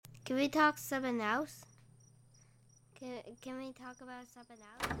Can we talk something else? Can we talk about something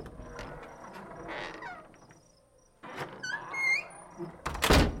else?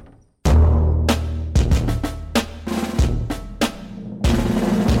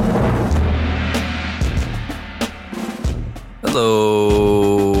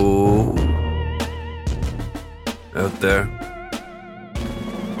 Hello, out there.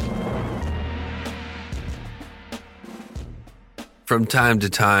 From time to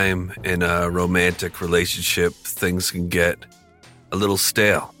time in a romantic relationship, things can get a little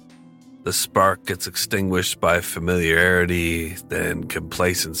stale. The spark gets extinguished by familiarity, then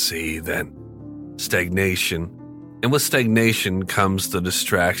complacency, then stagnation. And with stagnation comes the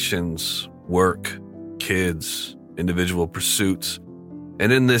distractions, work, kids, individual pursuits.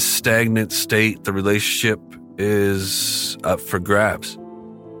 And in this stagnant state, the relationship is up for grabs,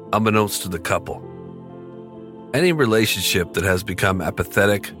 unbeknownst to the couple. Any relationship that has become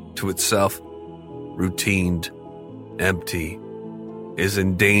apathetic to itself, routined, empty, is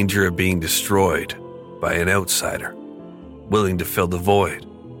in danger of being destroyed by an outsider, willing to fill the void.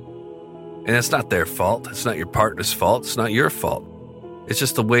 And it's not their fault. It's not your partner's fault. It's not your fault. It's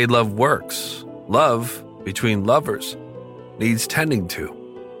just the way love works. Love between lovers needs tending to.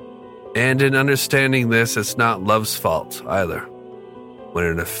 And in understanding this, it's not love's fault either. When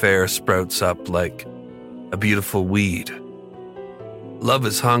an affair sprouts up like a beautiful weed. Love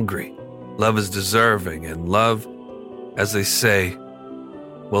is hungry, love is deserving, and love, as they say,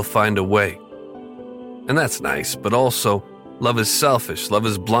 will find a way. And that's nice, but also love is selfish, love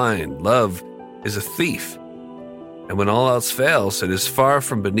is blind, love is a thief. And when all else fails, it is far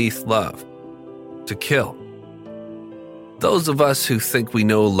from beneath love to kill. Those of us who think we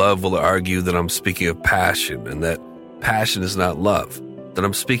know love will argue that I'm speaking of passion and that passion is not love, that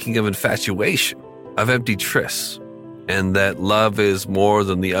I'm speaking of infatuation, of empty trysts, and that love is more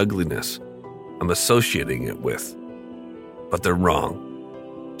than the ugliness I'm associating it with. But they're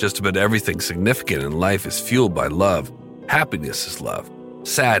wrong. Just about everything significant in life is fueled by love. Happiness is love.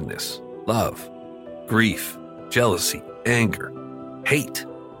 Sadness, love. Grief, jealousy, anger, hate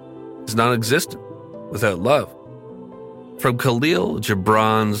is non-existent without love. From Khalil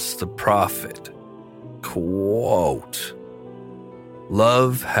Gibran's The Prophet, quote,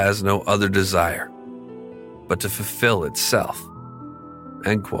 "Love has no other desire but to fulfill itself,"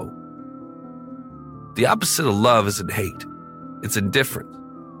 end quote. The opposite of love isn't hate, it's indifference.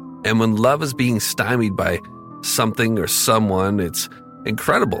 And when love is being stymied by something or someone, it's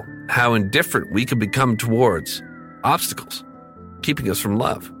incredible how indifferent we can become towards obstacles, keeping us from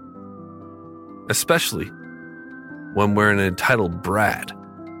love. Especially when we're an entitled brat.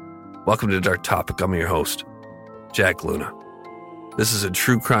 Welcome to Dark Topic. I'm your host, Jack Luna. This is a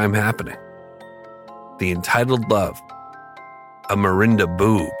true crime happening. The Entitled Love of Marinda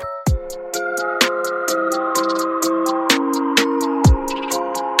Boob.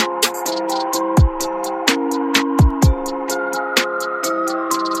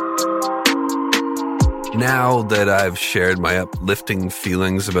 Now that I've shared my uplifting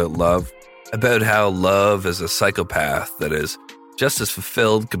feelings about love, about how love is a psychopath that is just as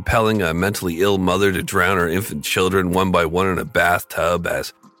fulfilled compelling a mentally ill mother to drown her infant children one by one in a bathtub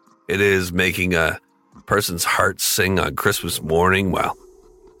as it is making a person's heart sing on Christmas morning while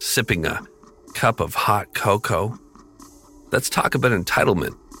sipping a cup of hot cocoa. Let's talk about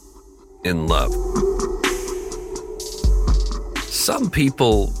entitlement in love. Some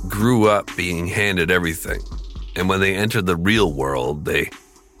people grew up being handed everything, and when they entered the real world, they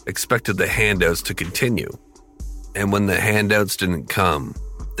expected the handouts to continue. And when the handouts didn't come,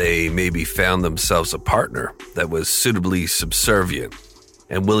 they maybe found themselves a partner that was suitably subservient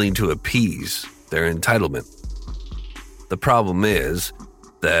and willing to appease their entitlement. The problem is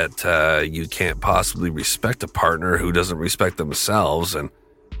that you can't possibly respect a partner who doesn't respect themselves, and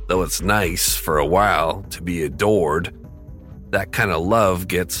though it's nice for a while to be adored, that kind of love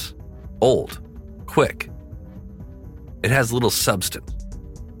gets old, quick. It has little substance.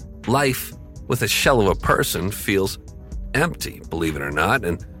 Life with a shell of a person feels empty, believe it or not,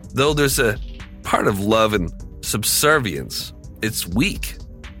 and though there's a part of love and subservience, it's weak,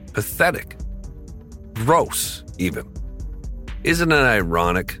 pathetic, gross, even. Isn't it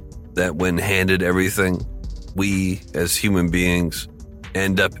ironic that when handed everything, we, as human beings,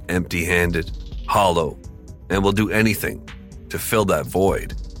 end up empty-handed, hollow, and will do anything to fill that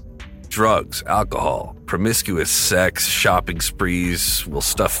void? Drugs, alcohol, promiscuous sex, shopping sprees, we'll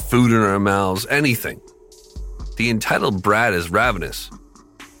stuff food in our mouths, anything. The entitled brat is ravenous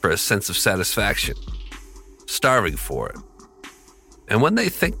for a sense of satisfaction, starving for it. And when they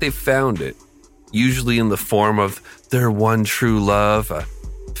think they've found it, usually in the form of their one true love, a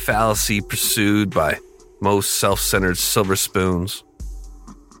fallacy pursued by most self-centered silver spoons.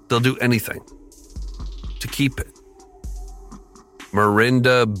 They'll do anything to keep it.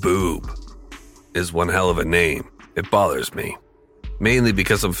 Marinda Boob is one hell of a name. It bothers me, mainly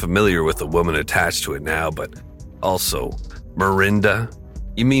because I'm familiar with the woman attached to it now, but also Marinda.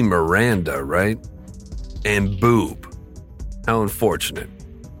 You mean Miranda, right? And Boob. How unfortunate.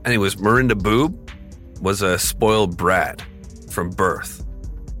 Anyways, Marinda Boob was a spoiled brat from birth.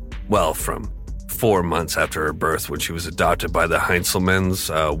 Well, from 4 months after her birth, when she was adopted by the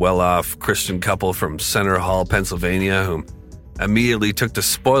Heinzelmans, a well-off Christian couple from Center Hall, Pennsylvania, whom immediately took to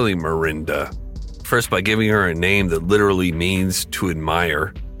spoiling Marinda, first by giving her a name that literally means to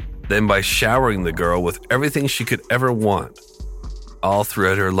admire, then by showering the girl with everything she could ever want, all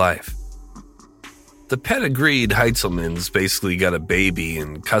throughout her life. The pedigreed Heitzelmans basically got a baby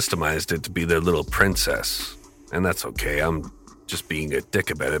and customized it to be their little princess. And that's okay, I'm just being a dick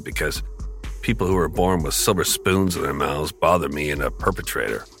about it because people who are born with silver spoons in their mouths bother me and a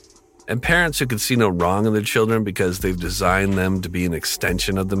perpetrator. And parents who can see no wrong in their children because they've designed them to be an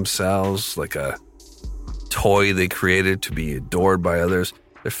extension of themselves, like a toy they created to be adored by others,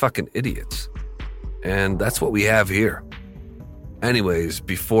 they're fucking idiots. And that's what we have here. Anyways,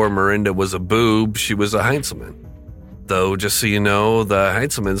 before Marinda was a boob, she was a Heinzelman. Though, just so you know, the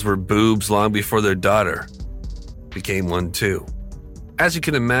Heinzelmans were boobs long before their daughter became one too. As you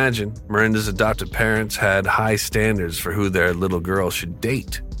can imagine, Marinda's adopted parents had high standards for who their little girl should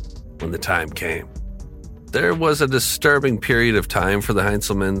date when the time came. There was a disturbing period of time for the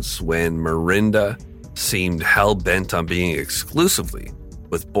Heinzelmans when Marinda seemed hell-bent on being exclusively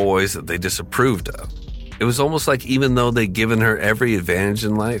with boys that they disapproved of. It was almost like even though they'd given her every advantage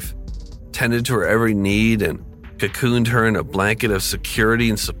in life, tended to her every need, and cocooned her in a blanket of security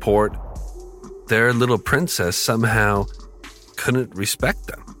and support, their little princess somehow couldn't respect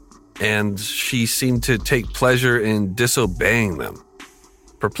them, and she seemed to take pleasure in disobeying them.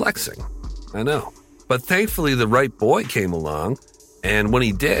 Perplexing, I know. But thankfully the right boy came along, and when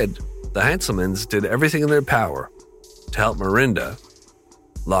he did, the Heinzelmans did everything in their power to help Marinda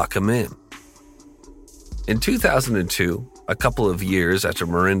lock him in. In 2002, a couple of years after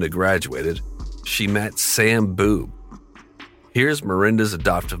Marinda graduated, she met Sam Boob. Here's Marinda's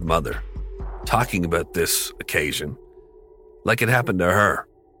adoptive mother talking about this occasion like it happened to her.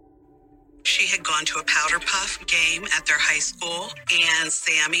 She had gone to a powder puff game at their high school, and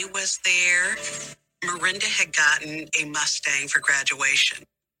Sammy was there. Marinda had gotten a Mustang for graduation,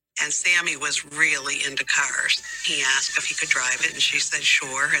 and Sammy was really into cars. He asked if he could drive it, and she said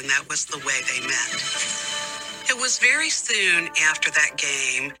sure, and that was the way they met. It was very soon after that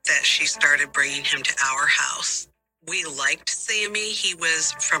game that she started bringing him to our house. We liked Sammy. He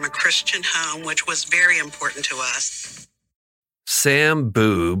was from a Christian home, which was very important to us. Sam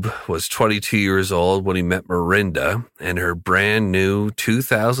Boob was 22 years old when he met Marinda and her brand new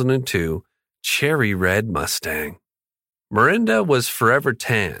 2002 cherry red Mustang. Marinda was forever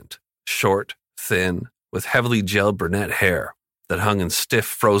tanned, short, thin, with heavily gelled brunette hair that hung in stiff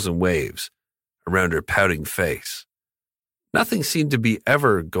frozen waves around her pouting face. Nothing seemed to be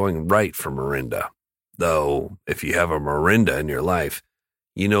ever going right for Marinda, though if you have a Marinda in your life,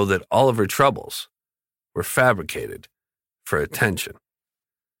 you know that all of her troubles were fabricated for attention.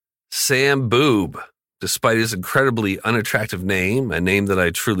 Sam Boob, despite his incredibly unattractive name, a name that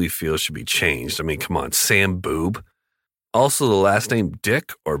I truly feel should be changed. I mean, come on, Sam Boob. Also the last name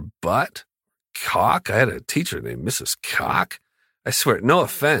Dick or Butt? Cock? I had a teacher named Mrs. Cock. I swear, no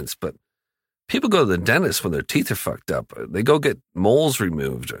offense, but people go to the dentist when their teeth are fucked up. They go get moles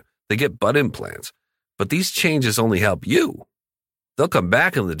removed. Or they get butt implants. But these changes only help you. They'll come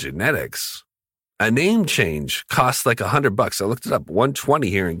back in the genetics. A name change costs like $100. I looked it up, $120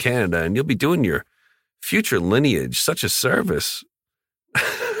 here in Canada, and you'll be doing your future lineage such a service.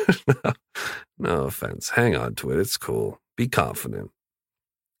 No offense. Hang on to it. It's cool. Be confident.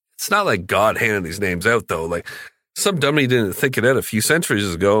 It's not like God handed these names out, though. Like, some dummy didn't think it out a few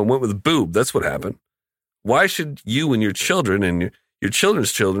centuries ago and went with Boob. That's what happened. Why should you and your children and your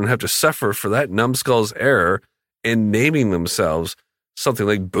children's children have to suffer for that numbskull's error in naming themselves something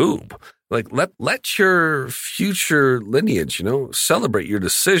like Boob? Like, let your future lineage, celebrate your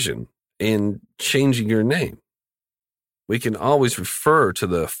decision in changing your name. We can always refer to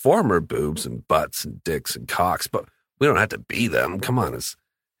the former boobs and butts and dicks and cocks, but we don't have to be them. Come on, it's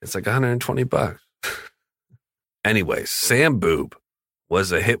like $120. Anyways, Sam Boob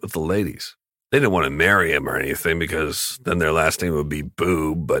was a hit with the ladies. They didn't want to marry him or anything because then their last name would be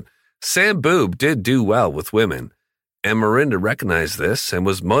Boob, but Sam Boob did do well with women, and Marinda recognized this and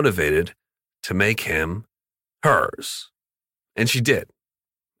was motivated to make him hers. And she did.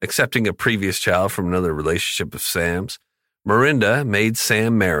 Accepting a previous child from another relationship of Sam's, Miranda made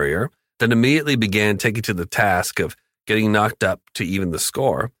Sam marry her, then immediately began taking to the task of getting knocked up to even the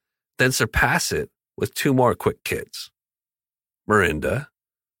score, then surpass it with 2 more quick kids. Miranda,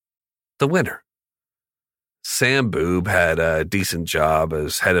 the winner. Sam Boob had a decent job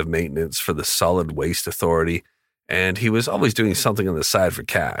as head of maintenance for the Solid Waste Authority, and he was always doing something on the side for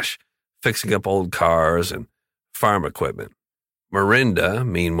cash, fixing up old cars and farm equipment. Miranda,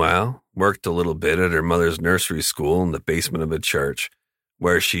 meanwhile, worked a little bit at her mother's nursery school in the basement of a church,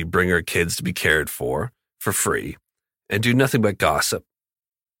 where she'd bring her kids to be cared for free, and do nothing but gossip.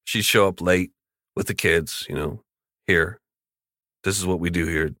 She'd show up late with the kids, here, this is what we do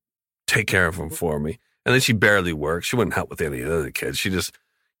here, take care of them for me. And then she barely worked. She wouldn't help with any of the other kids. She just,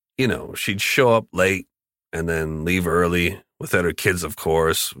 she'd show up late and then leave early without her kids, of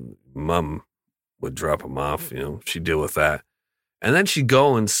course. Mom would drop them off, she'd deal with that. And then she'd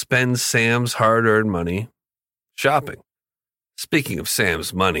go and spend Sam's hard-earned money shopping. Speaking of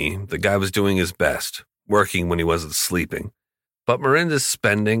Sam's money, the guy was doing his best, working when he wasn't sleeping. But Miranda's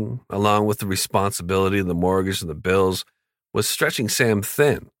spending, along with the responsibility of the mortgage and the bills, was stretching Sam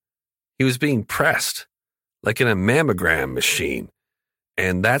thin. He was being pressed, like in a mammogram machine.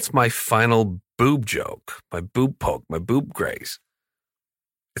 And that's my final boob joke, my boob poke, my boob graze.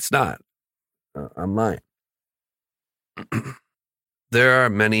 It's not. I'm lying. There are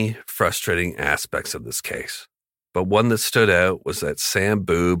many frustrating aspects of this case, but one that stood out was that Sam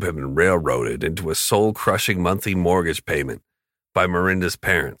Boob had been railroaded into a soul-crushing monthly mortgage payment by Miranda's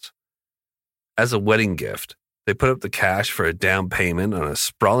parents. As a wedding gift, they put up the cash for a down payment on a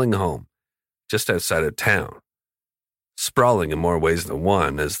sprawling home just outside of town. Sprawling in more ways than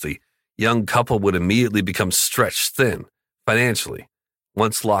one, as the young couple would immediately become stretched thin financially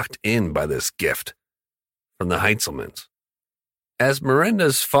once locked in by this gift from the Heintzelmans. As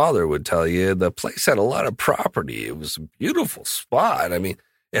Miranda's father would tell you, the place had a lot of property. It was a beautiful spot. I mean,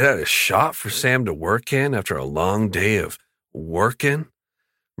 it had a shop for Sam to work in after a long day of working.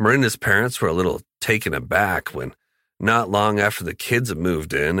 Miranda's parents were a little taken aback when, not long after the kids had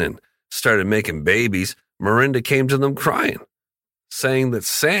moved in and started making babies, Miranda came to them crying, saying that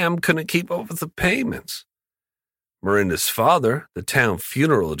Sam couldn't keep up with the payments. Miranda's father, the town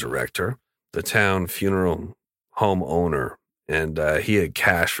funeral director, the town funeral home owner, and he had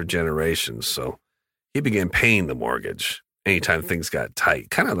cash for generations, so he began paying the mortgage anytime things got tight.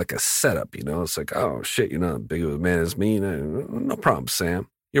 Kind of like a setup, It's like, oh, shit, you're not as big of a man as me. No problem, Sam.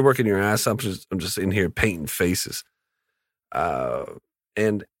 You're working your ass up. I'm just in here painting faces.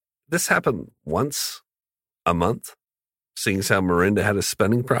 And this happened once a month, seeing as how Miranda had a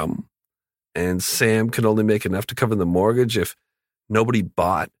spending problem, and Sam could only make enough to cover the mortgage if nobody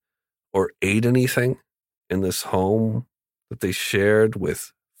bought or ate anything in this home that they shared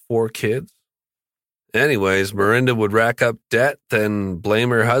with 4 kids. Anyways, Miranda would rack up debt, then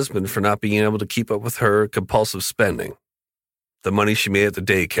blame her husband for not being able to keep up with her compulsive spending. The money she made at the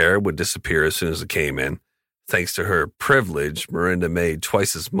daycare would disappear as soon as it came in. Thanks to her privilege, Miranda made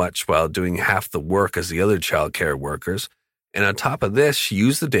twice as much while doing half the work as the other child care workers. And on top of this, she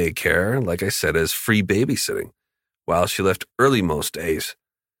used the daycare, like I said, as free babysitting, while she left early most days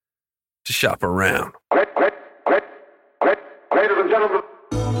to shop around. Ladies and gentlemen.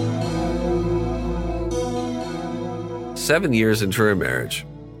 7 years into her marriage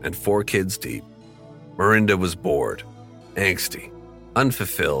and 4 kids deep, Miranda was bored, angsty,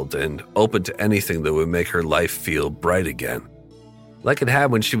 unfulfilled, and open to anything that would make her life feel bright again, like it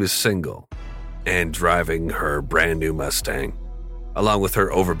had when she was single and driving her brand new Mustang, along with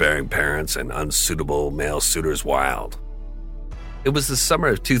her overbearing parents and unsuitable male suitors wild. It was the summer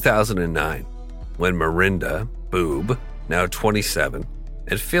of 2009 when Miranda, Boob, now 27,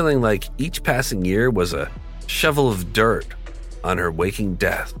 and feeling like each passing year was a shovel of dirt on her waking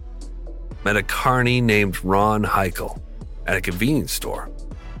death, met a carny named Ron Heichel at a convenience store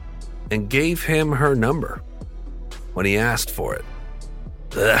and gave him her number when he asked for it.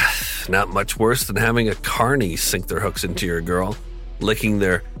 Not much worse than having a carny sink their hooks into your girl, licking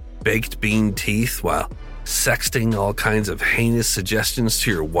their baked bean teeth while sexting all kinds of heinous suggestions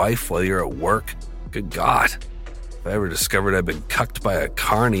to your wife while you're at work. Good God. If I ever discovered I'd been cucked by a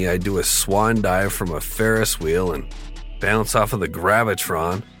carny, I'd do a swan dive from a Ferris wheel and bounce off of the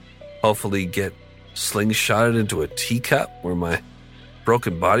Gravitron, hopefully get slingshotted into a teacup where my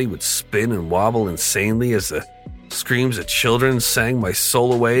broken body would spin and wobble insanely as the screams of children sang my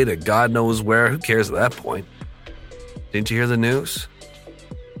soul away to God knows where. Who cares at that point? Didn't you hear the news?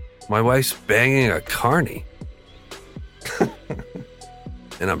 My wife's banging a carny.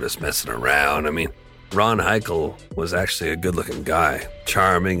 And I'm just messing around. I mean, Ron Heichel was actually a good-looking guy,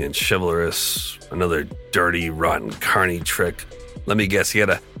 charming and chivalrous. Another dirty, rotten carny trick. Let me guess, he had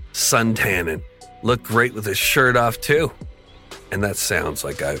a suntan and looked great with his shirt off, too. And that sounds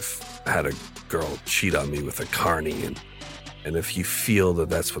like I've had a girl cheat on me with a carny, and if you feel that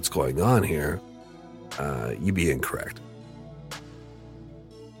that's what's going on here, you'd be incorrect.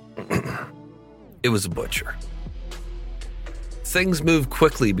 It was a butcher. Things move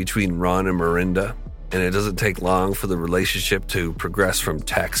quickly between Ron and Miranda, and it doesn't take long for the relationship to progress from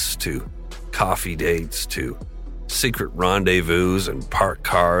texts to coffee dates to secret rendezvous and parked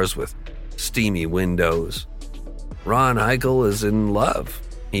cars with steamy windows. Ron Heichel is in love.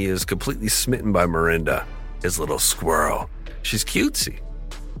 He is completely smitten by Miranda, his little squirrel. She's cutesy,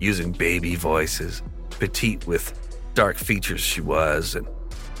 using baby voices, petite with dark features she was, and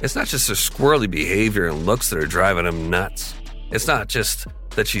it's not just her squirrely behavior and looks that are driving him nuts. It's not just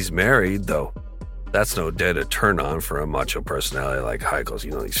that she's married, though that's no dead a turn on for a macho personality like Heichel's,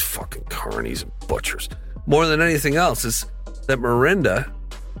 these fucking carnies and butchers. More than anything else is that Miranda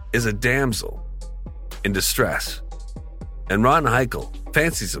is a damsel in distress, and Ron Heichel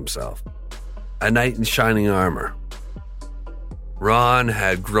fancies himself a knight in shining armor. Ron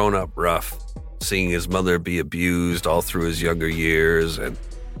had grown up rough, seeing his mother be abused all through his younger years, and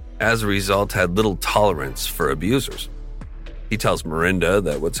as a result had little tolerance for abusers. He tells Miranda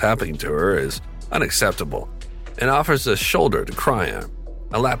that what's happening to her is unacceptable and offers a shoulder to cry on,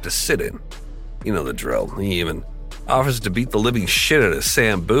 a lap to sit in. You know the drill. He even offers to beat the living shit out of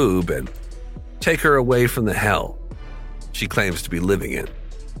Sam Boob and take her away from the hell she claims to be living in.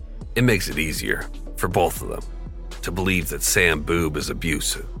 It makes it easier for both of them to believe that Sam Boob is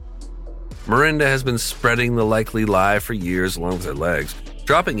abusive. Miranda has been spreading the likely lie for years along with her legs,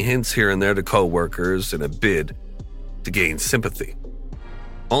 dropping hints here and there to co-workers in a bid to gain sympathy.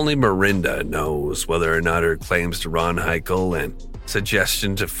 Only Miranda knows whether or not her claims to Ron Heichel and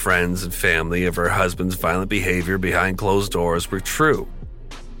suggestion to friends and family of her husband's violent behavior behind closed doors were true.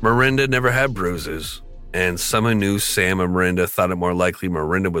 Miranda never had bruises, and some who knew Sam and Miranda thought it more likely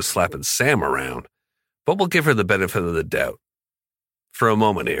Miranda was slapping Sam around, but we'll give her the benefit of the doubt for a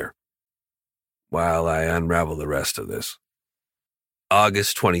moment here while I unravel the rest of this.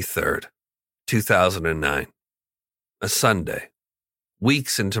 August 23rd, 2009. A Sunday,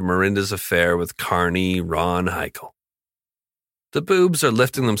 weeks into Miranda's affair with carny Ron Heichel. The boobs are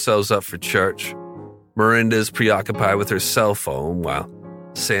lifting themselves up for church. Miranda is preoccupied with her cell phone while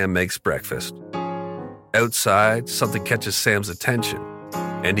Sam makes breakfast. Outside, something catches Sam's attention,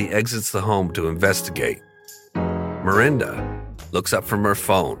 and he exits the home to investigate. Miranda looks up from her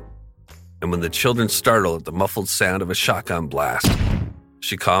phone, and when the children startle at the muffled sound of a shotgun blast,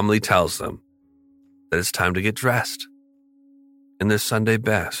 she calmly tells them that it's time to get dressed in their Sunday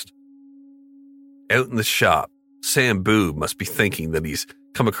best. Out in the shop, Sam Boob must be thinking that he's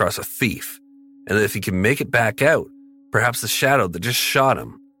come across a thief, and that if he can make it back out, perhaps the shadow that just shot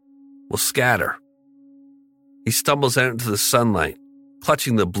him will scatter. He stumbles out into the sunlight,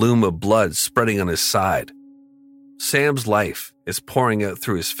 clutching the bloom of blood spreading on his side. Sam's life is pouring out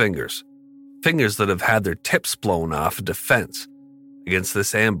through his fingers that have had their tips blown off in defense against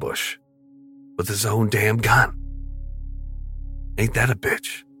this ambush with his own damn gun. Ain't that a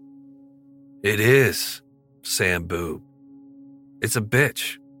bitch? It is, Sam Boob. It's a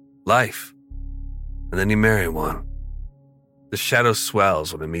bitch. Life. And then you marry one. The shadow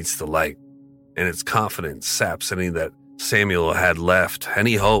swells when it meets the light, and its confidence saps any that Samuel had left,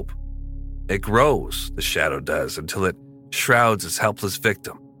 any hope. It grows, the shadow does, until it shrouds its helpless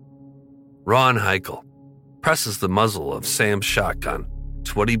victim. Ron Heichel presses the muzzle of Sam's shotgun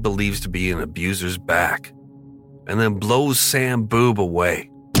to what he believes to be an abuser's back, and then blows Sam Boob away.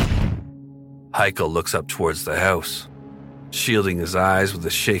 Heichel looks up towards the house, shielding his eyes with a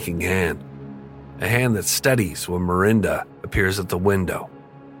shaking hand, a hand that steadies when Miranda appears at the window,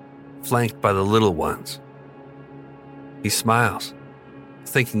 flanked by the little ones. He smiles,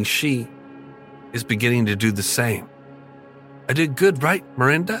 thinking she is beginning to do the same. I did good, right,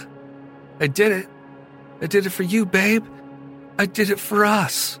 Miranda? I did it. I did it for you, babe. I did it for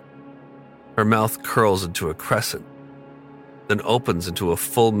us. Her mouth curls into a crescent, then opens into a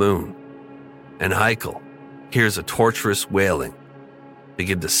full moon, and Heichel hears a torturous wailing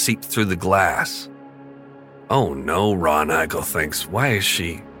begin to seep through the glass. Oh no, Ron Heichel thinks. Why is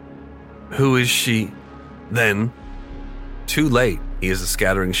she? Who is she? Then, too late, he is a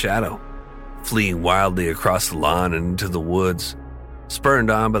scattering shadow, fleeing wildly across the lawn and into the woods, spurned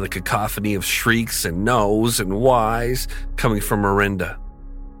on by the cacophony of shrieks and no's and why's coming from Miranda,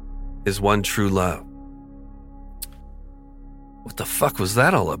 his one true love. What the fuck was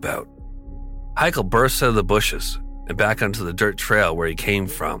that all about? Heikel bursts out of the bushes and back onto the dirt trail where he came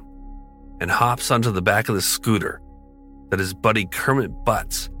from and hops onto the back of the scooter that his buddy Kermit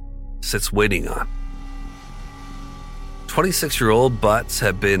Butts sits waiting on. 26-year-old Butts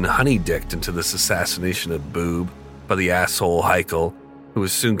had been honey-dicked into this assassination of Boob by the asshole Heikel, who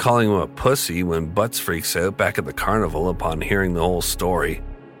was soon calling him a pussy when Butts freaks out back at the carnival upon hearing the whole story.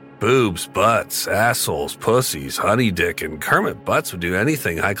 Boobs, Butts, assholes, pussies, honey-dick, and Kermit Butts would do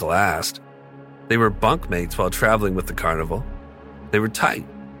anything Heikel asked. They were bunkmates while traveling with the carnival. They were tight.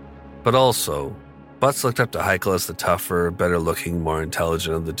 But also, Butts looked up to Heikel as the tougher, better-looking, more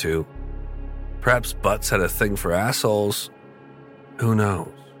intelligent of the two. Perhaps Butts had a thing for assholes. Who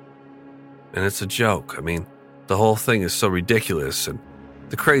knows? And it's a joke. I mean, the whole thing is so ridiculous, and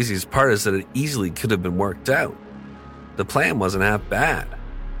the craziest part is that it easily could have been worked out. The plan wasn't half bad.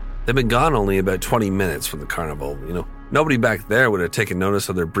 They'd been gone only about 20 minutes from the carnival. Nobody back there would have taken notice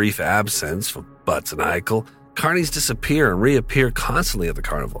of their brief absence from Butts and Heikel. Carnies disappear and reappear constantly at the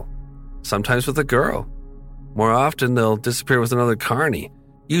carnival. Sometimes with a girl. More often, they'll disappear with another carny,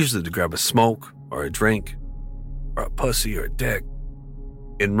 usually to grab a smoke or a drink or a pussy or a dick.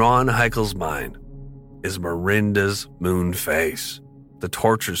 In Ron Heikel's mind is Miranda's moon face, the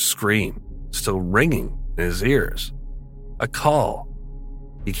tortured scream still ringing in his ears. A call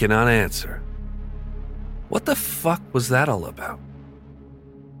he cannot answer. What the fuck was that all about?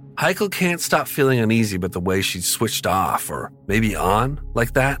 Heikel can't stop feeling uneasy about the way she'd switched off, or maybe on,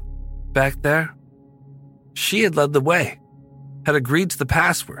 like that, back there. She had led the way, had agreed to the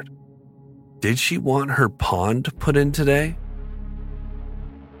password. Did she want her pawn put in today?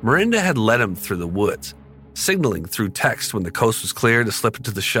 Miranda had led him through the woods, signaling through text when the coast was clear to slip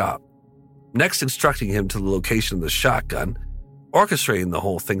into the shop, next instructing him to the location of the shotgun, orchestrating the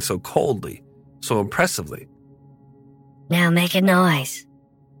whole thing so coldly, so impressively. Now make a noise.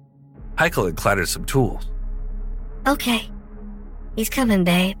 Heikel had clattered some tools. Okay. He's coming,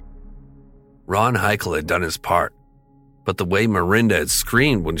 babe. Ron Heikel had done his part, but the way Miranda had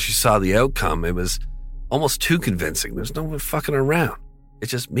screamed when she saw the outcome, it was almost too convincing. There's no one fucking around. It's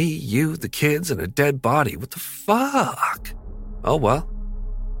just me, you, the kids, and a dead body. What the fuck? Oh well.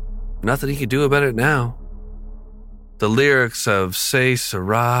 Nothing he could do about it now. The lyrics of "Say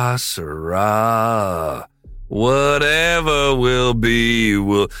Sarah, Sarah, whatever will be"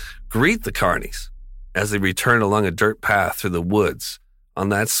 will greet the carnies as they return along a dirt path through the woods on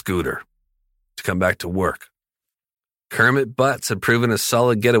that scooter to come back to work. Kermit Butts had proven a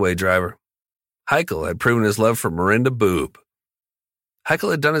solid getaway driver. Heikel had proven his love for Miranda Boob. Heikel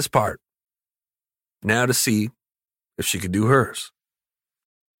had done his part. Now to see if she could do hers.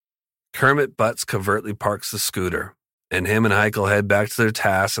 Kermit Butts covertly parks the scooter, and him and Heikel head back to their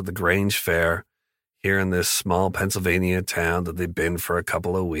tasks at the Grange Fair, here in this small Pennsylvania town that they've been for a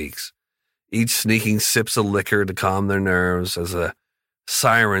couple of weeks. Each sneaking sips of liquor to calm their nerves as the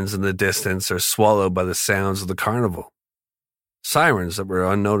sirens in the distance are swallowed by the sounds of the carnival. Sirens that were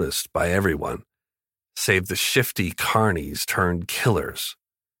unnoticed by everyone, save the shifty carnies turned killers,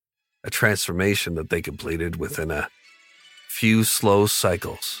 a transformation that they completed within a few slow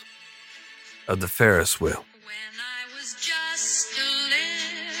cycles of the Ferris wheel. When I was just a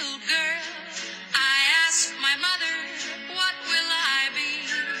little girl, I asked my mother, what will I be?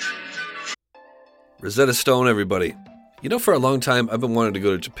 Rosetta Stone, everybody. For a long time, I've been wanting to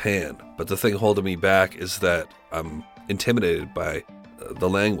go to Japan, but the thing holding me back is that I'm intimidated by the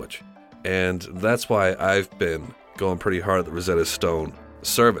language. And that's why I've been going pretty hard at the Rosetta Stone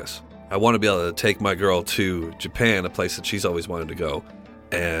service. I want to be able to take my girl to Japan, a place that she's always wanted to go,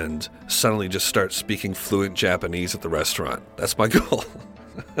 and suddenly just start speaking fluent Japanese at the restaurant. That's my goal.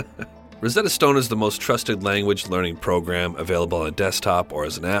 Rosetta Stone is the most trusted language learning program available on desktop or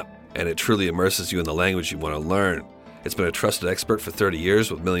as an app, and it truly immerses you in the language you want to learn. It's been a trusted expert for 30 years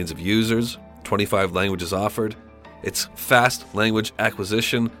with millions of users, 25 languages offered. It's fast language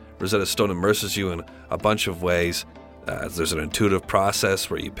acquisition. Rosetta Stone immerses you in a bunch of ways. There's an intuitive process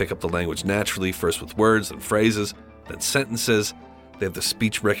where you pick up the language naturally, first with words, then phrases, then sentences. They have the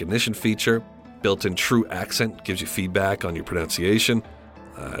speech recognition feature. Built-in true accent gives you feedback on your pronunciation.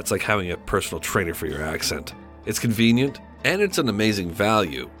 It's like having a personal trainer for your accent. It's convenient, and it's an amazing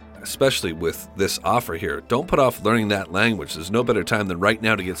value, especially with this offer here. Don't put off learning that language. There's no better time than right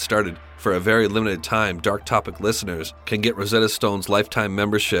now to get started. For a very limited time, Dark Topic listeners can get Rosetta Stone's lifetime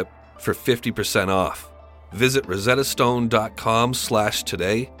membership for 50% off. Visit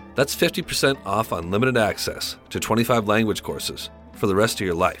rosettastone.com/today. That's 50% off unlimited access to 25 language courses for the rest of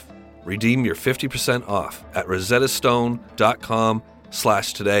your life. Redeem your 50% off at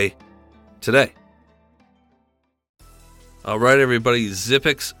rosettastone.com/today today. All right, everybody,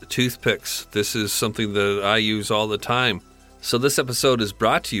 Zippix toothpicks. This is something that I use all the time. So this episode is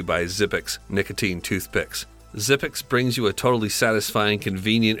brought to you by Zippix nicotine toothpicks. Zippix brings you a totally satisfying,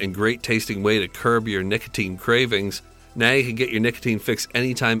 convenient, and great-tasting way to curb your nicotine cravings. Now you can get your nicotine fix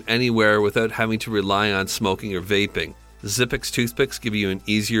anytime, anywhere without having to rely on smoking or vaping. Zippix toothpicks give you an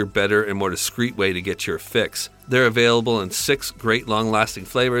easier, better, and more discreet way to get your fix. They're available in 6 great long-lasting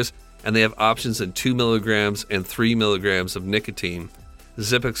flavors, and they have options in 2 milligrams and 3 milligrams of nicotine.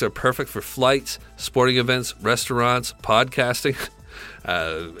 Zippix are perfect for flights, sporting events, restaurants, podcasting,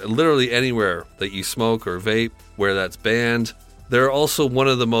 literally anywhere that you smoke or vape, where that's banned. They're also one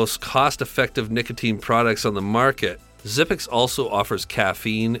of the most cost-effective nicotine products on the market. Zippix also offers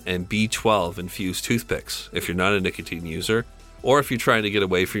caffeine and B12 infused toothpicks if you're not a nicotine user, or if you're trying to get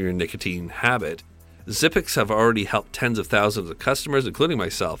away from your nicotine habit. Zippix have already helped tens of thousands of customers, including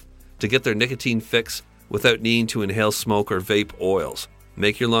myself, to get their nicotine fix without needing to inhale smoke or vape oils.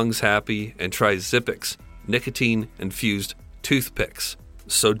 Make your lungs happy and try Zippix nicotine-infused toothpicks.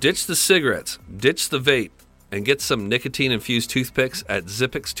 So ditch the cigarettes, ditch the vape, and get some nicotine-infused toothpicks at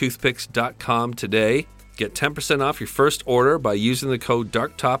zippixtoothpicks.com today. Get 10% off your first order by using the code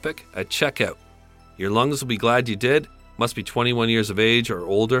DARKTOPIC at checkout. Your lungs will be glad you did. Must be 21 years of age or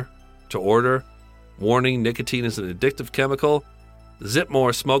older to order. Warning, nicotine is an addictive chemical. Zip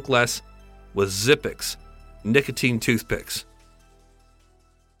more, smoke less with Zippix nicotine toothpicks.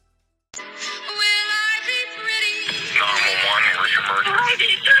 Will I be pretty? 911, where's your emergency? I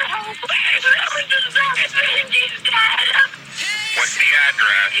need your help. He's dead. What's the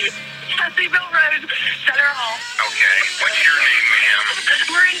address? Chesapeake Road, Center Hall. Okay. What's your name, ma'am?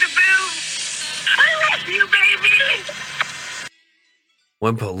 We're in Deboo. I love you, baby.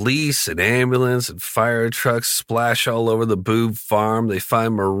 When police and ambulance and fire trucks splash all over the Boob farm, they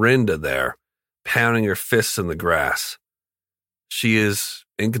find Marinda there, pounding her fists in the grass. She is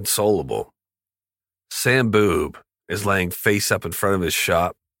inconsolable. Sam Boob is laying face up in front of his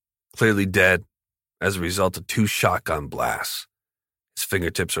shop, clearly dead as a result of 2 shotgun blasts. His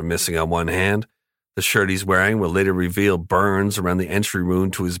fingertips are missing on one hand. The shirt he's wearing will later reveal burns around the entry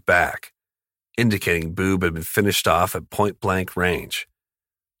wound to his back, indicating Boob had been finished off at point-blank range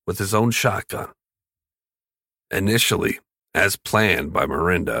with his own shotgun. Initially, as planned by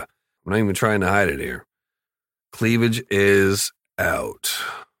Marinda, I'm not even trying to hide it here, cleavage is out.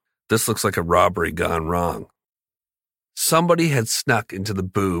 This looks like a robbery gone wrong. Somebody had snuck into the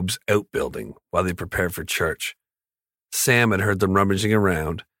Boob's outbuilding while they prepared for church. Sam had heard them rummaging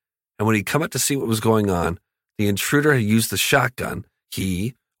around, and when he'd come out to see what was going on, the intruder had used the shotgun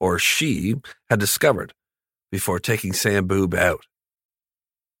he, or she, had discovered before taking Sam Boob out.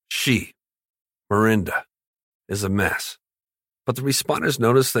 She, Marinda, is a mess, but the responders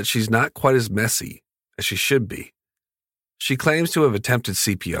notice that she's not quite as messy as she should be. She claims to have attempted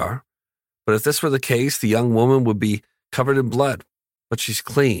CPR, but if this were the case, the young woman would be covered in blood, but she's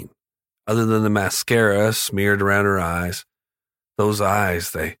clean, other than the mascara smeared around her eyes. Those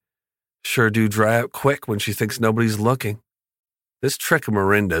eyes, they sure do dry out quick when she thinks nobody's looking. This trick of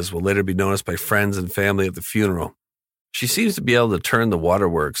Marinda's will later be noticed by friends and family at the funeral. She seems to be able to turn the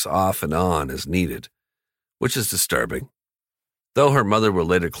waterworks off and on as needed, which is disturbing, though her mother will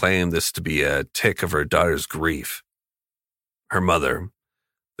later claim this to be a tick of her daughter's grief. Her mother,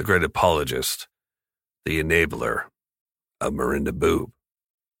 the great apologist, the enabler of Marinda Boob.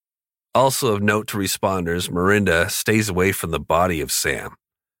 Also of note to responders, Marinda stays away from the body of Sam,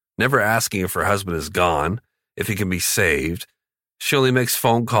 never asking if her husband is gone, if he can be saved. She only makes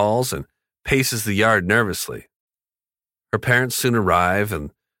phone calls and paces the yard nervously. Her parents soon arrive,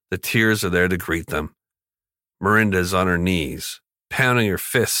 and the tears are there to greet them. Marinda is on her knees, pounding her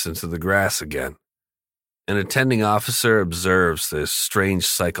fists into the grass again. An attending officer observes this strange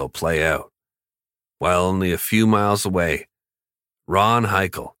cycle play out, while only a few miles away, Ron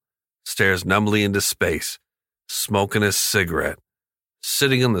Heichel stares numbly into space, smoking a cigarette,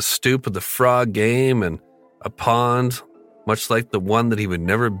 sitting on the stoop of the Frog Game and a pond much like the one that he would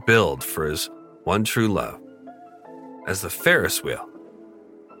never build for his one true love, as the Ferris wheel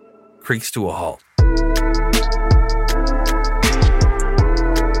creaks to a halt.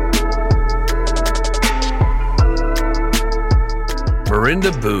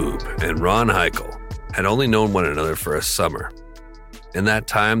 Marinda Boob and Ron Heichel had only known one another for a summer. In that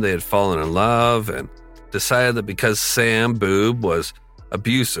time, they had fallen in love and decided that because Sam Boob was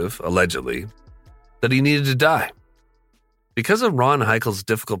abusive, allegedly, that he needed to die. Because of Ron Heichel's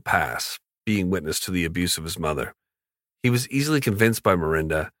difficult past, being witness to the abuse of his mother, he was easily convinced by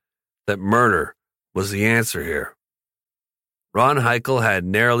Marinda that murder was the answer here. Ron Heichel had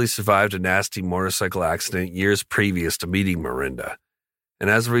narrowly survived a nasty motorcycle accident years previous to meeting Miranda. And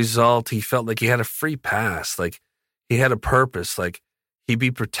as a result, he felt like he had a free pass, like he had a purpose, like he'd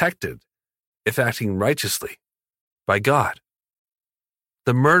be protected if acting righteously by God.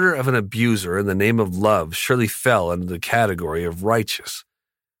 The murder of an abuser in the name of love surely fell under the category of righteous.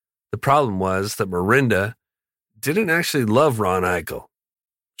 The problem was that Miranda didn't actually love Ron Heichel.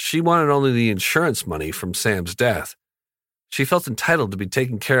 She wanted only the insurance money from Sam's death. She felt entitled to be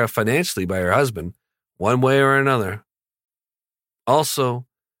taken care of financially by her husband, one way or another. Also,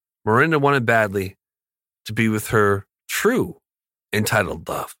 Miranda wanted badly to be with her true entitled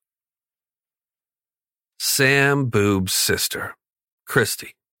love. Sam Boob's sister,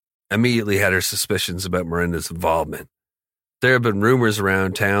 Christy, immediately had her suspicions about Miranda's involvement. There had been rumors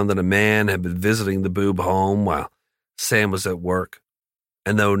around town that a man had been visiting the Boob home while Sam was at work.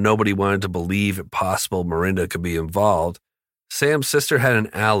 And though nobody wanted to believe it possible Miranda could be involved, Sam's sister had an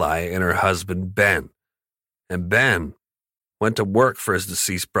ally in her husband, Ben. And Ben went to work for his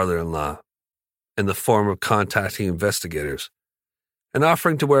deceased brother-in-law in the form of contacting investigators and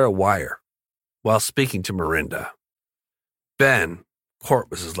offering to wear a wire while speaking to Miranda. Ben,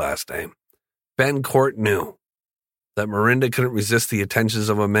 Court was his last name, Ben Court knew that Miranda couldn't resist the attentions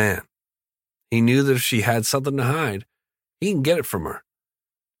of a man. He knew that if she had something to hide, he can get it from her,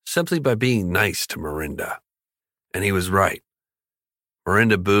 simply by being nice to Miranda. And he was right.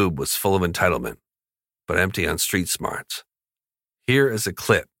 Miranda Boob was full of entitlement, but empty on street smarts. Here is a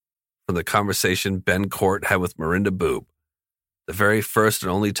clip from the conversation Ben Court had with Miranda Boob, the very first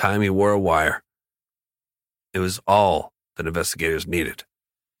and only time he wore a wire. It was all that investigators needed.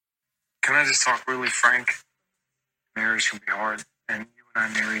 Can I just talk really frank? Marriage can be hard, and you and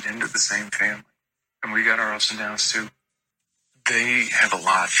I married into the same family, and we got our ups and downs too. They have a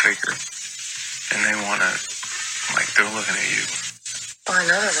lot figured, and they want to, they're looking at you. Oh, I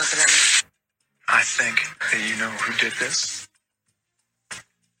know they're looking at me. I think that you know who did this,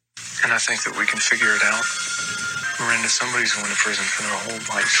 and I think that we can figure it out. Miranda, somebody's going to prison for their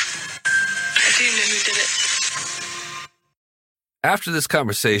whole life. I do know who did it. After this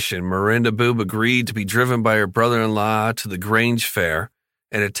conversation, Miranda Boob agreed to be driven by her brother-in-law to the Grange Fair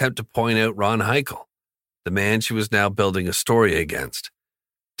and attempt to point out Ron Heichel, the man she was now building a story against,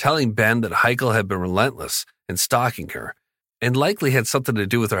 telling Ben that Heichel had been relentless in stalking her and likely had something to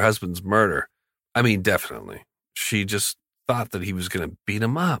do with her husband's murder. I mean, definitely. She just thought that he was going to beat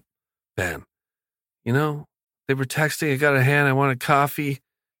him up, Ben. You know, they were texting, I got a hand, I wanted coffee.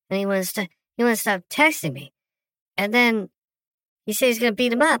 And he wouldn't stop texting me. And then he said he's going to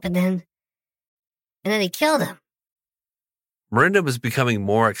beat him up, and then he killed him. Miranda was becoming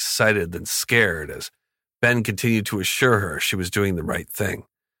more excited than scared as Ben continued to assure her she was doing the right thing.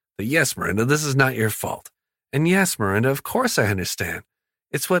 That yes, Miranda, this is not your fault. And yes, Miranda, of course I understand.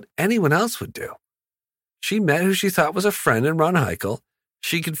 It's what anyone else would do. She met who she thought was a friend in Ron Heichel.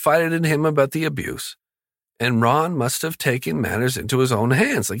 She confided in him about the abuse. And Ron must have taken matters into his own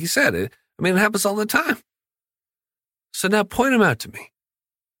hands. Like you said, it happens all the time. So now point him out to me.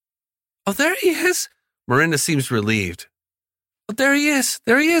 Oh, there he is. Miranda seems relieved. Oh, there he is.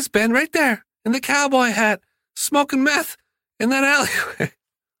 There he is, Ben, right there, in the cowboy hat, smoking meth in that alleyway.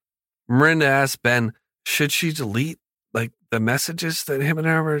 Miranda asked Ben, should she delete, the messages that him and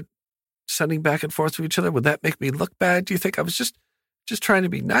her were sending back and forth to each other? Would that make me look bad? Do you think I was just trying to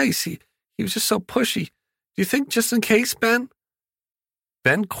be nice? He was just so pushy. Do you think just in case, Ben?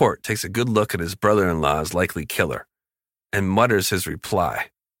 Ben Court takes a good look at his brother-in-law's likely killer and mutters his reply.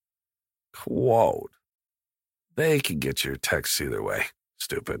 Quote, they can get your texts either way,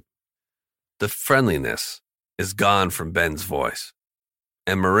 stupid. The friendliness is gone from Ben's voice,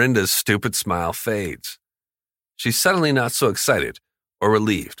 and Miranda's stupid smile fades. She's suddenly not so excited or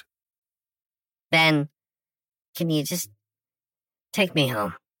relieved. Ben, can you just take me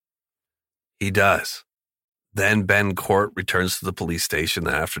home? He does. Then Ben Court returns to the police station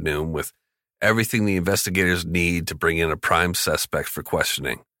that afternoon with everything the investigators need to bring in a prime suspect for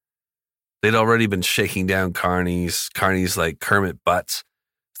questioning. They'd already been shaking down carnies like Kermit Butts,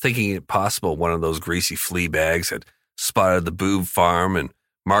 thinking it possible one of those greasy flea bags had spotted the Boob farm and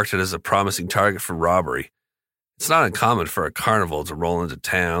marked it as a promising target for robbery. It's not uncommon for a carnival to roll into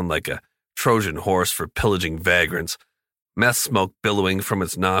town like a Trojan horse for pillaging vagrants, meth smoke billowing from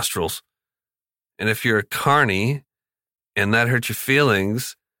its nostrils. And if you're a carny and that hurts your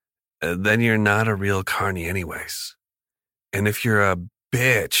feelings, then you're not a real carny anyways. And if you're a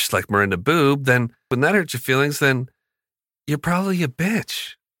bitch like Miranda Boob, then when that hurts your feelings, then you're probably a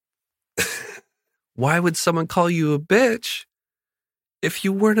bitch. Why would someone call you a bitch if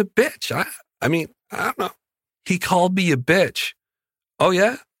you weren't a bitch? I don't know. He called me a bitch. Oh,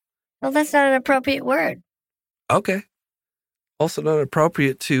 yeah? Well, that's not an appropriate word. Okay. Also not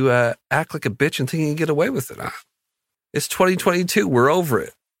appropriate to act like a bitch and think you can get away with it. Huh? It's 2022. We're over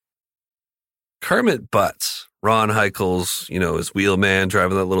it. Kermit Butts, Ron Heichel's, his wheelman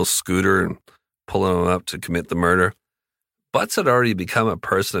driving that little scooter and pulling him up to commit the murder. Butts had already become a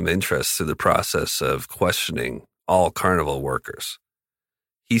person of interest through the process of questioning all carnival workers.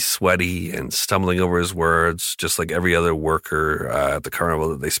 He's sweaty and stumbling over his words, just like every other worker at the carnival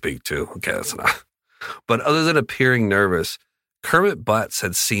that they speak to. Okay, that's enough. But other than appearing nervous, Kermit Butts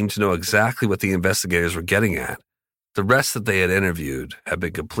had seemed to know exactly what the investigators were getting at. The rest that they had interviewed had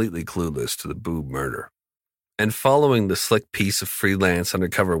been completely clueless to the Boob murder. And following the slick piece of freelance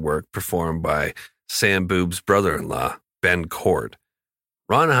undercover work performed by Sam Boob's brother-in-law, Ben Court,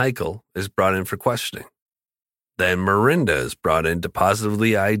 Ron Heichel is brought in for questioning. Then Miranda is brought in to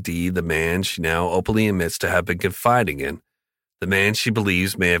positively ID the man she now openly admits to have been confiding in, the man she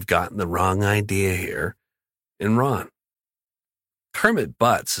believes may have gotten the wrong idea here, in Ron. Kermit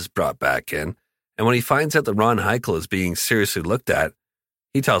Butts is brought back in, and when he finds out that Ron Heichel is being seriously looked at,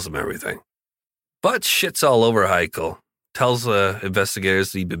 he tells him everything. Butts shits all over Heichel, tells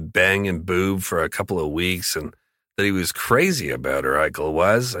investigators that he'd been banging Boob for a couple of weeks and that he was crazy about her, Heichel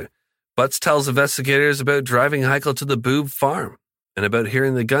was. Butts tells investigators about driving Heichel to the Boob farm and about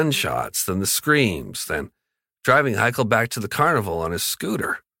hearing the gunshots, then the screams, then driving Heichel back to the carnival on his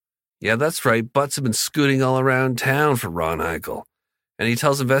scooter. Yeah, that's right, Butts had been scooting all around town for Ron Heichel. And he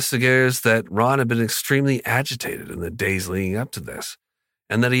tells investigators that Ron had been extremely agitated in the days leading up to this,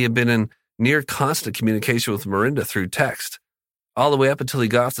 and that he had been in near constant communication with Miranda through text, all the way up until he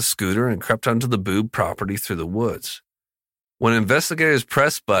got off the scooter and crept onto the Boob property through the woods. When investigators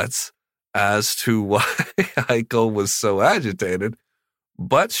pressed Butts as to why Heichel was so agitated,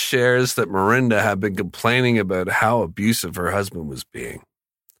 Butts shares that Miranda had been complaining about how abusive her husband was being.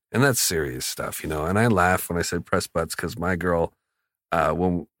 And that's serious stuff, and I laugh when I say press Butts because my girl,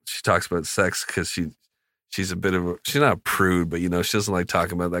 when she talks about sex, because she's a bit of she's not a prude, but she doesn't like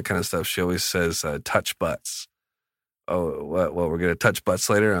talking about that kind of stuff. She always says touch butts. Oh, what? Well, we're gonna touch butts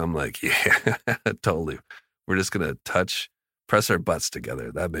later. I'm like, yeah, totally. We're just gonna press our butts together.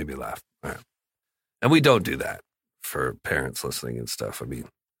 That made me laugh. All right. And we don't do that for parents listening and stuff. I mean,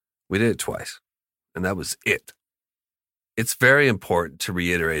 we did it twice, and that was it. It's very important to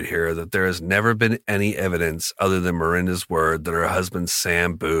reiterate here that there has never been any evidence other than Miranda's word that her husband,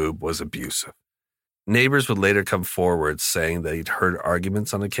 Sam Boob, was abusive. Neighbors would later come forward saying that he'd heard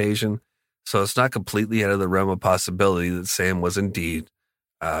arguments on occasion, so it's not completely out of the realm of possibility that Sam was indeed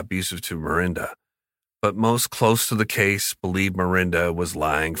abusive to Miranda. But most close to the case believed Miranda was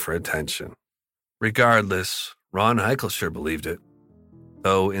lying for attention. Regardless, Ron Heichel sure believed it,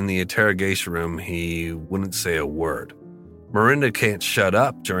 though in the interrogation room he wouldn't say a word. Miranda can't shut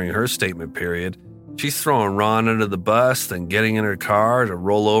up during her statement period. She's throwing Ron under the bus, then getting in her car to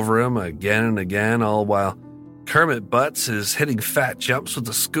roll over him again and again, all while Kermit Butts is hitting fat jumps with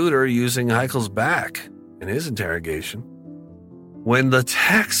the scooter using Heichel's back in his interrogation. When the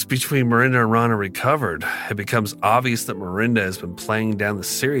texts between Miranda and Ron are recovered, it becomes obvious that Miranda has been playing down the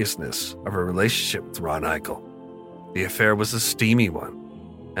seriousness of her relationship with Ron Heichel. The affair was a steamy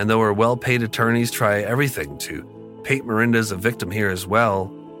one, and though her well-paid attorneys try everything to paint Miranda as a victim here as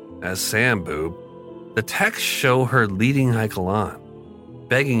well as Sam Boob, the texts show her leading Heichel on,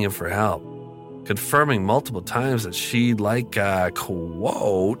 begging him for help, confirming multiple times that she'd like a,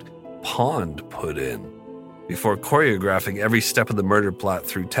 quote, pond put in, before choreographing every step of the murder plot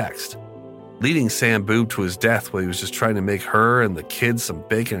through text, leading Sam Boob to his death while he was just trying to make her and the kids some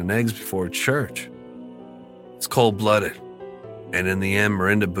bacon and eggs before church. It's cold-blooded, and in the end,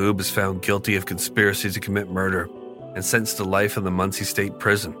 Miranda Boob is found guilty of conspiracy to commit murder and sentenced to life in the Muncie State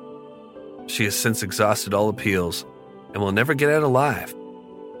Prison. She has since exhausted all appeals and will never get out alive,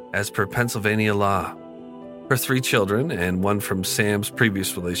 as per Pennsylvania law. Her 3 children, and one from Sam's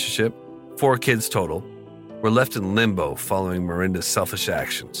previous relationship, 4 kids total, were left in limbo following Miranda's selfish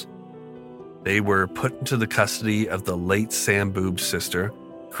actions. They were put into the custody of the late Sam Boob's sister,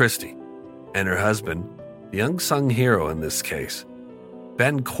 Christy, and her husband, the unsung hero in this case,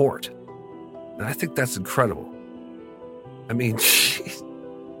 Ben Court. And I think that's incredible. I mean, geez,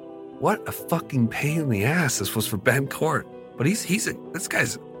 what a fucking pain in the ass this was for Ben Court. But this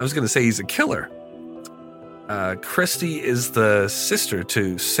guy's, I was going to say he's a killer. Christy is the sister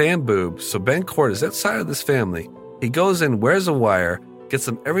to Sam Boob, so Ben Court is outside of this family. He goes in, wears a wire, gets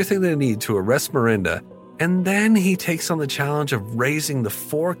them everything they need to arrest Miranda, and then he takes on the challenge of raising the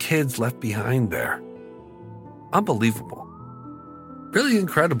 4 kids left behind there. Unbelievable. Really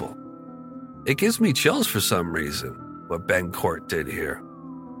incredible. It gives me chills for some reason, what Ben Court did here.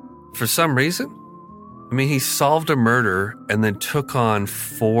 For some reason? I mean, he solved a murder and then took on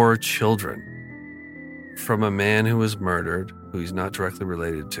 4 children from a man who was murdered, who he's not directly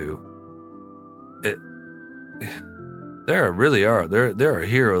related to. There are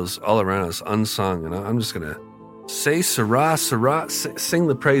heroes all around us, unsung, and I'm just gonna say Sarah, sing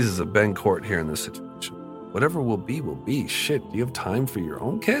the praises of Ben Court here in this situation. Whatever will be. Shit, do you have time for your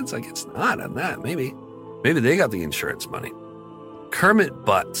own kids? I guess not on that. Maybe they got the insurance money. Kermit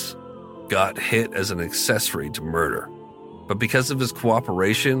Butts got hit as an accessory to murder, but because of his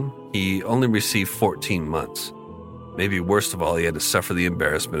cooperation, he only received 14 months. Maybe worst of all, he had to suffer the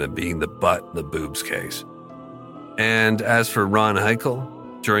embarrassment of being the butt in the boobs case. And as for Ron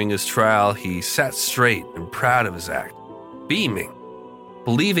Heichel, during his trial, he sat straight and proud of his act, beaming,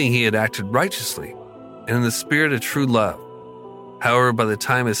 believing he had acted righteously and in the spirit of true love. However, by the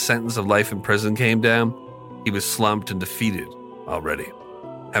time his sentence of life in prison came down, he was slumped and defeated already,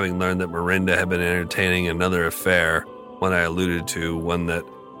 having learned that Miranda had been entertaining another affair, one I alluded to, one that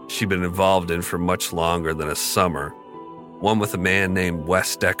she'd been involved in for much longer than a summer, one with a man named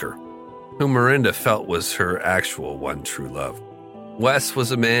Wes Decker, whom Miranda felt was her actual one true love. Wes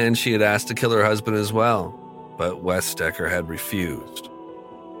was a man she had asked to kill her husband as well, but Wes Decker had refused.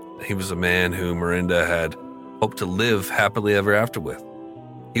 He was a man who Miranda had hoped to live happily ever after with.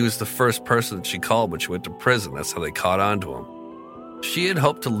 He was the first person that she called when she went to prison. That's how they caught on to him. She had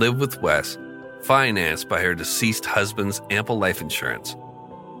hoped to live with Wes, financed by her deceased husband's ample life insurance,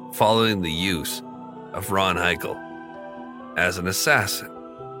 following the use of Ron Heichel as an assassin.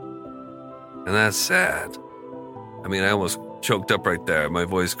 And that's sad. I mean, I almost choked up right there. My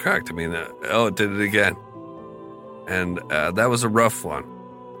voice cracked. I mean, it did it again. And that was a rough one.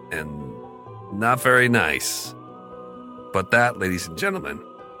 And not very nice. But that, ladies and gentlemen,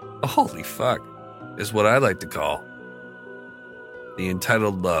 holy fuck, is what I like to call the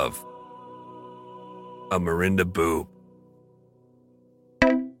entitled love of Miranda Boob.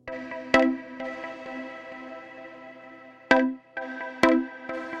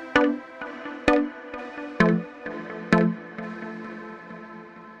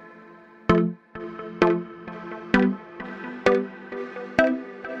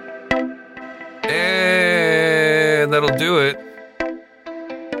 And that'll do it.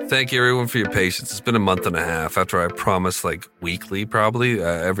 Thank you, everyone, for your patience. It's been a month and a half after I promised, like, weekly, probably,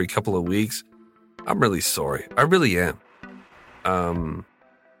 every couple of weeks. I'm really sorry. I really am.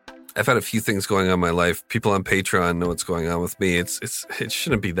 I've had a few things going on in my life. People on Patreon know what's going on with me. It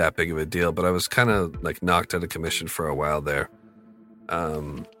shouldn't be that big of a deal, but I was kind of, like, knocked out of commission for a while there.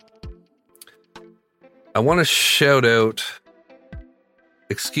 I want to shout out...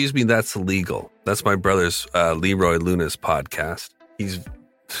 Excuse Me, That's Illegal. That's my brother's Leroy Luna's podcast. He's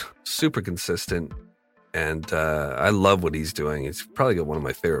super consistent, and I love what he's doing. He's probably got one of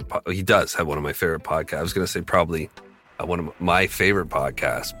my favorite... he does have one of my favorite podcasts. I was going to say probably one of my favorite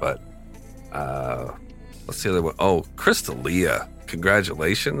podcasts, but what's the other one? Oh, Chris D'Elia.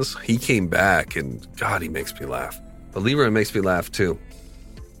 Congratulations. He came back, and God, he makes me laugh. But Leroy makes me laugh, too.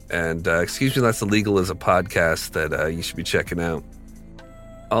 And Excuse Me, That's Illegal is a podcast that you should be checking out.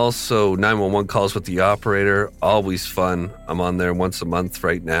 Also, 911 Calls with the Operator, always fun. I'm on there once a month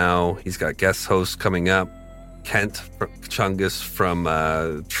right now. He's got guest hosts coming up. Kent Chungus from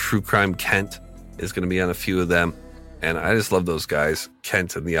True Crime Kent is going to be on a few of them. And I just love those guys.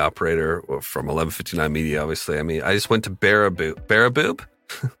 Kent and the Operator from 1159 Media, obviously. I mean, I just went to Baraboob?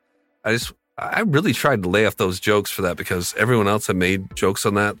 I really tried to lay off those jokes for that because everyone else had made jokes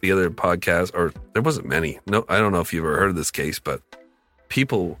on that. The other podcast, or there wasn't many. No, I don't know if you've ever heard of this case, but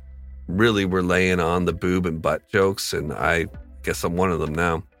people really were laying on the boob and butt jokes, and I guess I'm one of them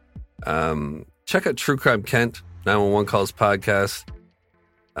now. Check out True Crime Kent, 911 Calls podcast,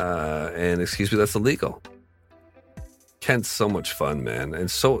 and Excuse Me, That's Illegal. Kent's so much fun, man.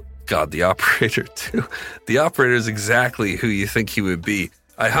 And so, God, the Operator, too. The Operator is exactly who you think he would be.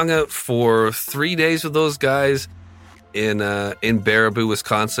 I hung out for 3 days with those guys in Baraboo,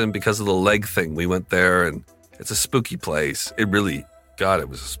 Wisconsin, because of the leg thing. We went there, and it's a spooky place. It really... God, it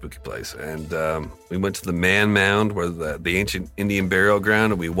was a spooky place. And we went to the Man Mound, where the ancient Indian burial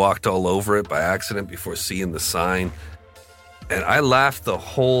ground, and we walked all over it by accident before seeing the sign. And I laughed the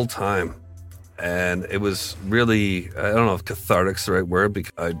whole time. And it was really, I don't know if cathartic's the right word,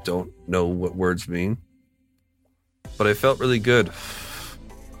 because I don't know what words mean. But I felt really good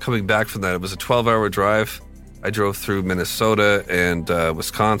coming back from that. It was a 12-hour drive. I drove through Minnesota and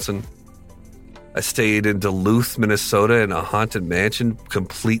Wisconsin. I stayed in Duluth, Minnesota in a haunted mansion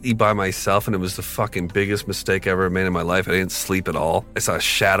completely by myself, and it was the fucking biggest mistake I ever made in my life. I didn't sleep at all. I saw a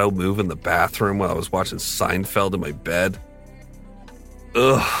shadow move in the bathroom while I was watching Seinfeld in my bed.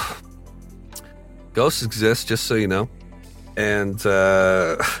 Ugh. Ghosts exist, just so you know. And,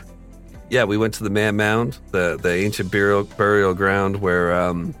 yeah, we went to the Man Mound, the ancient burial ground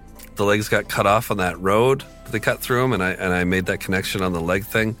where the legs got cut off on that road. They cut through them, and I made that connection on the leg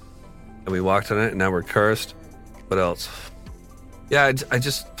thing. And we walked on it, and now we're cursed. What else? Yeah, I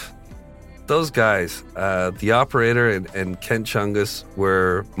just... Those guys, the operator and Kent Chungus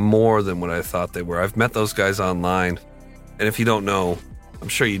were more than what I thought they were. I've met those guys online. And if you don't know, I'm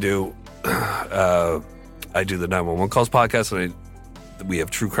sure you do. I do the 911 Calls podcast, and we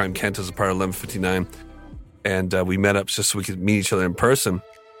have True Crime Kent as a part of 1159. And we met up just so we could meet each other in person.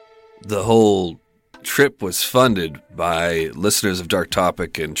 The whole trip was funded by listeners of Dark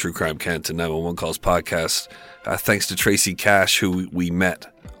Topic and True Crime Kent and 911 Calls podcast, thanks to Tracy Cash, who we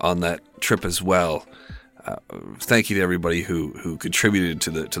met on that trip as well. Thank you to everybody who contributed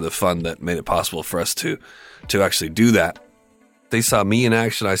to the fund that made it possible for us to actually do that. They saw me in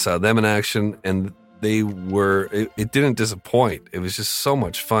action, I saw them in action, and it didn't disappoint. It was just so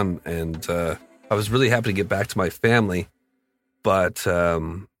much fun, and I was really happy to get back to my family. But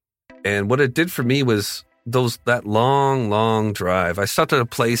and what it did for me was that long drive. I stopped at a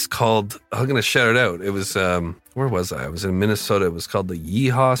place called, I'm going to shout it out. It was, where was I? I was in Minnesota. It was called the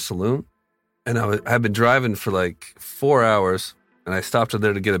Yeehaw Saloon. And I'd been driving for like 4 hours, and I stopped in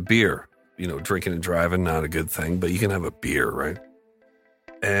there to get a beer. You know, drinking and driving, not a good thing, but you can have a beer, right?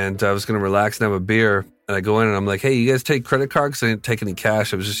 And I was going to relax and have a beer. And I go in and I'm like, hey, you guys take credit card? Because I didn't take any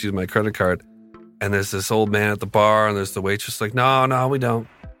cash. I was just using my credit card. And there's this old man at the bar, and there's the waitress like, no, we don't.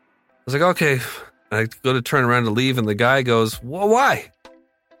 I was like, okay. And I go to turn around to leave, and the guy goes, well, why?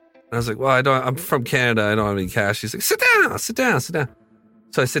 And I was like, well, I'm from Canada. I don't have any cash. He's like, sit down.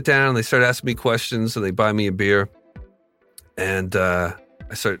 So I sit down, and they start asking me questions, and they buy me a beer. And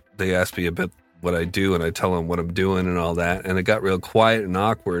they ask me a bit what I do, and I tell them what I'm doing and all that. And it got real quiet and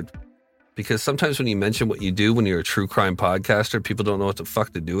awkward because sometimes when you mention what you do when you're a true crime podcaster, people don't know what the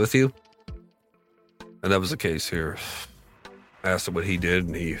fuck to do with you. And that was the case here. I asked him what he did,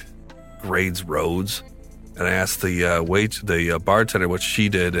 and he grades roads. And I asked the bartender what she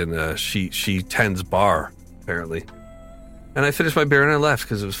did, and she tends bar, apparently. And I finished my beer and I left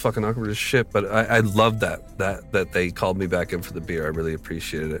because it was fucking awkward as shit. But I loved that they called me back in for the beer. I really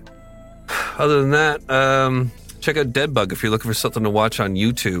appreciated it. Other than that, check out Deadbug if you're looking for something to watch on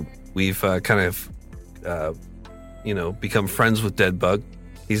YouTube. We've become friends with Deadbug.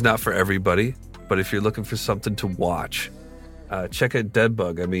 He's not for everybody, but if you're looking for something to watch, check out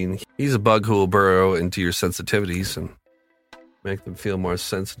Deadbug. I mean, he's a bug who will burrow into your sensitivities and make them feel more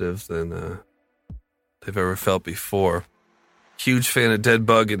sensitive than they've ever felt before. Huge fan of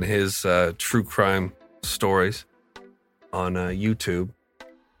Deadbug and his true crime stories on YouTube.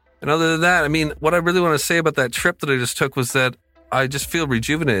 And other than that, I mean, what I really want to say about that trip that I just took was that I just feel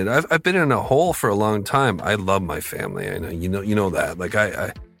rejuvenated. I've been in a hole for a long time. I love my family. I know you know that. Like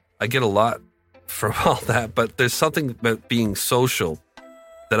I get a lot from all that, but there's something about being social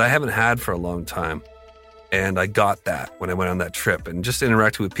that I haven't had for a long time. And I got that when I went on that trip and just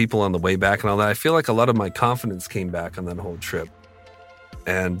interacting with people on the way back and all that. I feel like a lot of my confidence came back on that whole trip.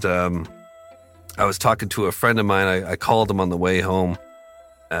 And I was talking to a friend of mine. I called him on the way home.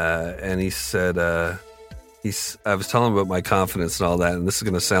 And he said, I was telling him about my confidence and all that. And this is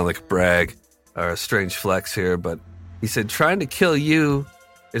going to sound like a brag or a strange flex here. But he said, trying to kill you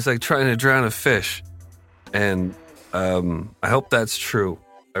is like trying to drown a fish. And I hope that's true.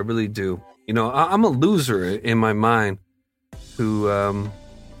 I really do. You know, I'm a loser in my mind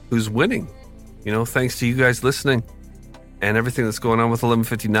who's winning, you know, thanks to you guys listening and everything that's going on with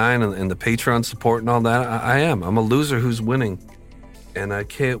 1159 and the Patreon support and all that. I'm a loser who's winning, and I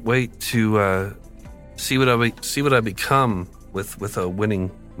can't wait to see what I become with a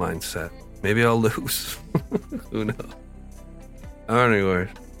winning mindset. Maybe I'll lose. Who knows? Anyway,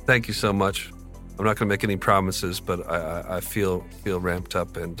 thank you so much. I'm not going to make any promises, but I feel ramped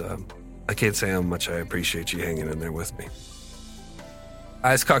up, and I can't say how much I appreciate you hanging in there with me.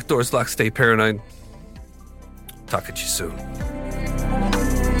 Eyes cocked, doors locked, stay paranoid. Talk at you soon.